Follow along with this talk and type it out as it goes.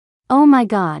Oh my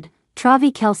God,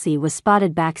 Kelce was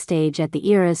spotted backstage at the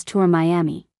Eras Tour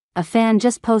Miami. A fan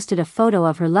just posted a photo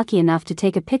of her lucky enough to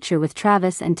take a picture with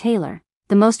Travis and Taylor,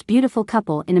 the most beautiful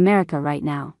couple in America right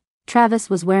now. Travis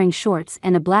was wearing shorts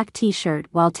and a black t-shirt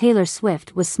while Taylor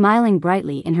Swift was smiling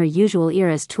brightly in her usual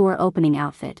Eras Tour opening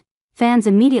outfit. Fans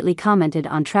immediately commented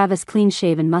on Travis'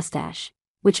 clean-shaven mustache,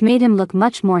 which made him look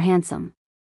much more handsome.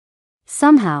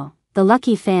 Somehow, the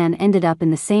lucky fan ended up in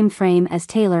the same frame as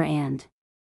Taylor and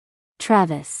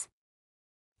Travis.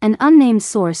 An unnamed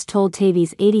source told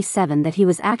TV's 87 that he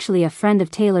was actually a friend of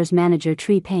Taylor's manager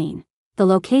Tree Payne. The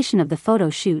location of the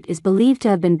photo shoot is believed to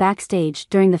have been backstage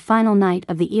during the final night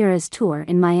of the Eras Tour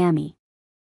in Miami,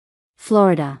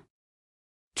 Florida.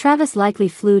 Travis likely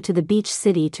flew to the beach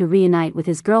city to reunite with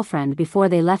his girlfriend before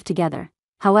they left together.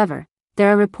 However,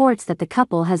 there are reports that the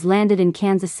couple has landed in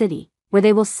Kansas City, where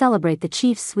they will celebrate the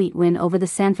Chiefs' sweet win over the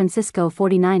San Francisco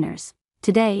 49ers.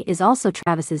 Today is also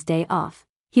Travis's day off.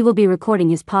 He will be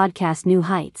recording his podcast New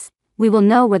Heights. We will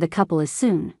know where the couple is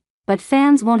soon, but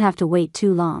fans won't have to wait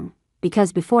too long,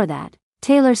 because before that,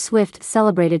 Taylor Swift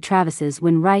celebrated Travis's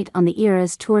win right on the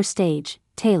Eras Tour stage.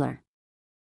 Taylor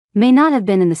may not have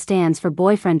been in the stands for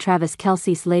boyfriend Travis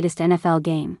Kelce's latest NFL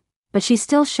game, but she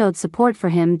still showed support for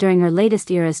him during her latest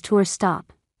Eras Tour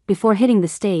stop, before hitting the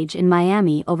stage in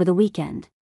Miami over the weekend.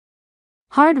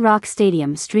 Hard Rock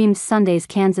Stadium streamed Sunday's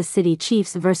Kansas City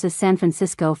Chiefs vs. San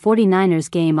Francisco 49ers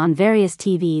game on various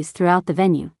TVs throughout the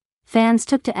venue. Fans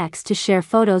took to X to share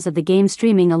photos of the game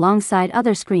streaming alongside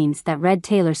other screens that read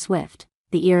Taylor Swift,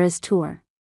 the Eras Tour.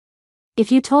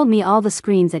 If you told me all the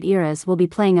screens at Eras will be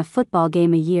playing a football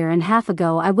game a year and a half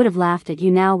ago, I would have laughed at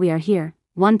you. Now we are here,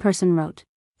 one person wrote.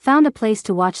 Found a place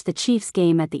to watch the Chiefs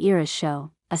game at the Eras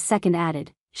show, a second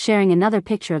added, sharing another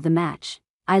picture of the match.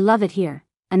 I love it here,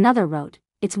 another wrote.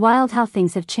 It's wild how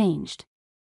things have changed.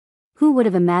 Who would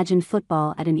have imagined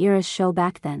football at an Eras show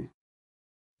back then?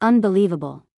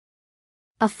 Unbelievable.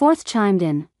 A fourth chimed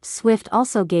in. Swift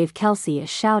also gave Kelce a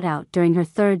shout-out during her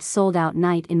third sold-out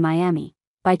night in Miami,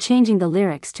 by changing the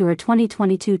lyrics to her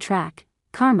 2022 track,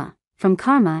 Karma, from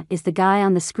Karma is the guy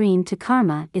on the screen to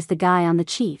Karma is the guy on the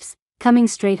Chiefs, coming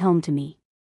straight home to me.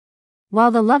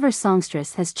 While the Lover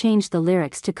songstress has changed the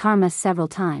lyrics to Karma several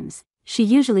times, she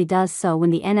usually does so when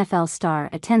the NFL star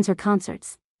attends her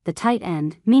concerts. The tight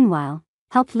end, meanwhile,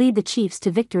 helped lead the Chiefs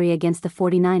to victory against the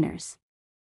 49ers.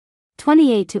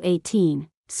 28-18,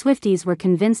 Swifties were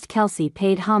convinced Kelce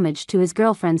paid homage to his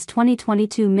girlfriend's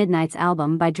 2022 Midnight's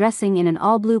album by dressing in an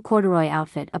all-blue corduroy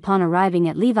outfit upon arriving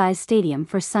at Levi's Stadium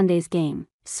for Sunday's game.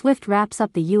 Swift wraps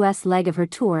up the U.S. leg of her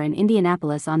tour in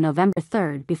Indianapolis on November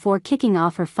 3 before kicking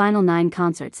off her final 9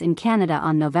 concerts in Canada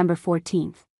on November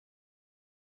 14.